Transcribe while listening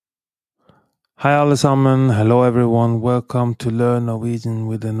Hei alle sammen, hello everyone, welcome to Learn Norwegian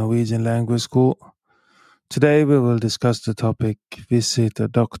with the Norwegian Language School. Today we will discuss the topic Visit a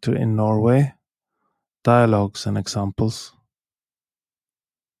Doctor in Norway, Dialogues and Examples.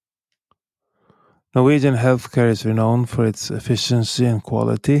 Norwegian healthcare is renowned for its efficiency and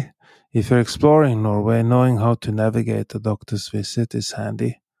quality. If you're exploring Norway, knowing how to navigate a doctor's visit is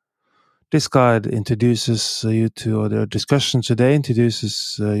handy. This guide introduces you to, or the discussion today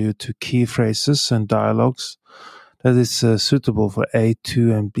introduces you to key phrases and dialogues that is suitable for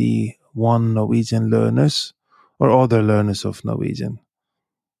A2 and B1 Norwegian learners or other learners of Norwegian.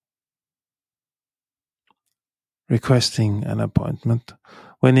 Requesting an appointment.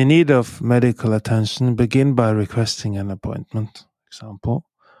 When in need of medical attention, begin by requesting an appointment. Example,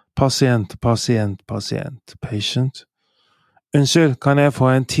 patient, patient. Unnskyld, kan jeg få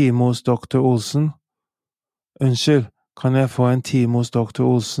en time hos Dr. Olsen? Unnskyld, kan jeg få en time hos Dr.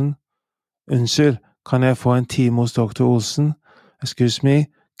 Olsen? Unnskyld, kan jeg få en time hos Dr. Olsen? Excuse me,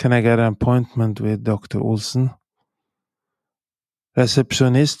 can I get an appointment with Dr. Olsen?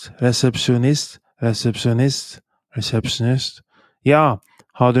 Resepsjonist. Ja,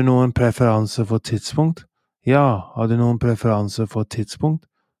 har du noen preferanse for tidspunkt? Ja, har du noen preferanse for tidspunkt?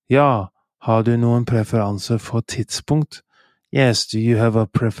 Ja, har du noen preferanse for tidspunkt? Yes, do you have a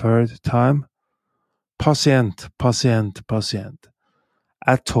preferred time? Pasient.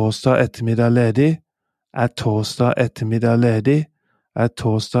 Er torsdag ettermiddag ledig? Er torsdag ettermiddag ledig? Er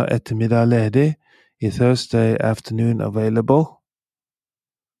torsdag ettermiddag ledig? Is Thursday afternoon available?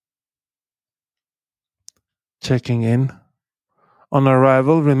 Checking in. On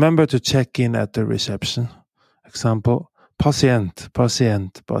arrival, remember to check in at the reception. Example, pasient.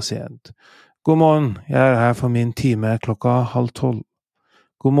 God morgen, jeg her for min time klokka 11:30.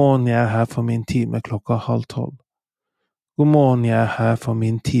 God morgen, jeg her for min time klokka 11:30. God morgen, jeg her for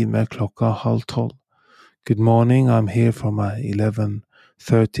min time klokka 11:30. Good morning, I'm here for my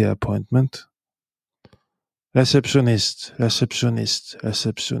 11:30 appointment.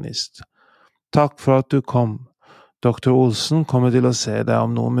 Resepsjonist. Takk for at du kom. Dr. Olsen kommer til å se deg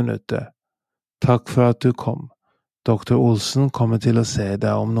om noen minutter. Takk for at du kom. Dr. Olsen kommer til å se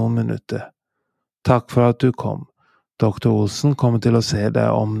deg om noen minutter. Takk for at du kom. Dr. Olsen kommer til å se deg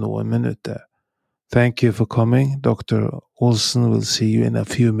om noen minutter. Thank you for coming. Dr. Olsen will see you in a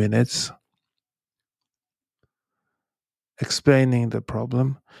few minutes. Explaining the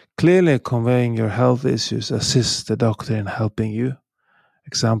problem. Clearly conveying your health issues assists the doctor in helping you.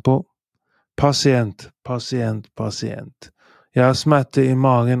 Example, pasient. Jeg har smerte i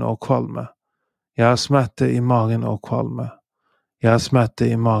magen og kvalme. Jeg har smerte i magen og kvalme. Jeg har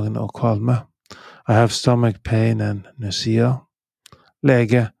smerte i magen og kvalme. I have stomach pain and nausea.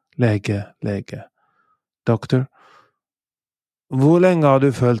 Lege. Doktor. Hvor lenge har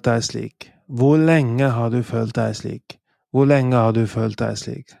du følt deg slik? Hvor lenge har du følt deg slik? Hvor lenge har du følt deg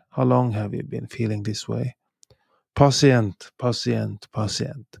slik? How long have you been feeling this way? Pasient.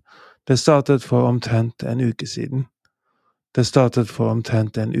 Det startet for omtrent en uke siden. Det startet for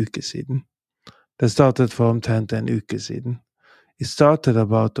omtrent en uke siden. Det startet for omtrent en uke siden. It started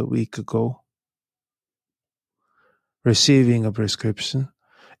about a week ago. Receiving a prescription.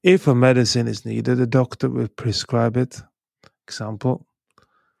 If a medicine is needed, the doctor will prescribe it. Example.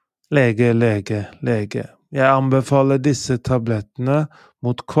 Lege. Jeg anbefaler disse tablettene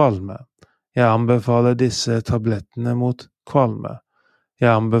mot kvalme. Jeg anbefaler disse tablettene mot kvalme.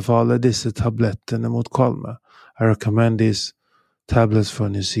 Jeg anbefaler disse tablettene mot kvalme. I recommend these tablets for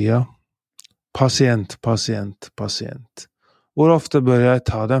nausea. Pasient. Hvor ofte bør jeg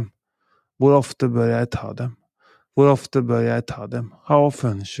ta dem? Hvor ofte bør jeg ta dem? Hvor ofte bør jeg ta dem? How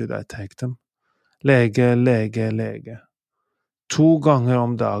often should I take them? Lege. 2 ganger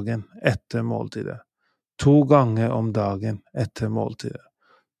om dagen etter måltidet. 2 ganger om dagen etter måltidet.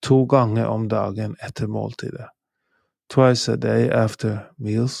 2 ganger om dagen etter måltidet. Twice a day after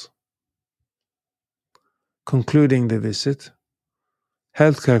meals. Concluding the visit.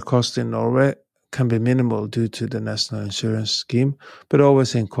 Healthcare costs in Norway can be minimal due to the national insurance scheme, but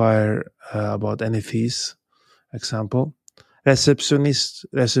always inquire about any fees. Example. Resepsjonist.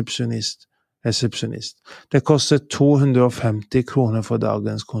 Det kostet 250 kroner for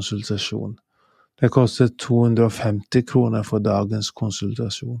dagens konsultasjon. Det kostet 250 kroner for dagens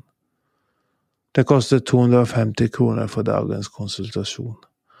konsultasjon. Det kostet 250 kroner for dagens konsultasjon.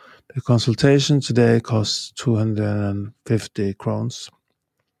 The consultation today costs 250 crowns.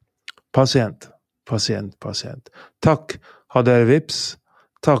 Pasient. Takk, har dere vips?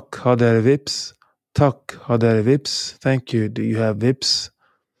 Takk, har dere vips? Takk, har dere vips? Thank you, do you have vips?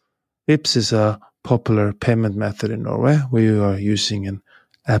 Vips is a popular payment method in Norway where you are using an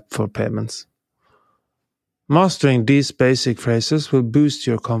app for payments. Mastering these basic phrases will boost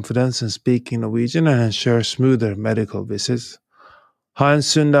your confidence in speaking Norwegian and ensure smoother medical visits. Ha en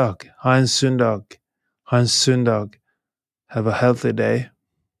sunn dag, ha en sunn dag, ha en sunn dag. Have a healthy day.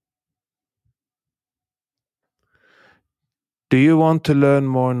 Do you want to learn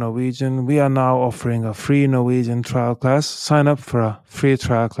more Norwegian? We are now offering a free Norwegian trial class. Sign up for a free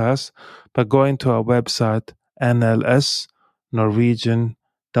trial class by going to our website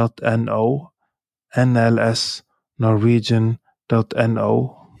nlsnorwegian.no,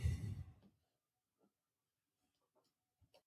 nlsnorwegian.no,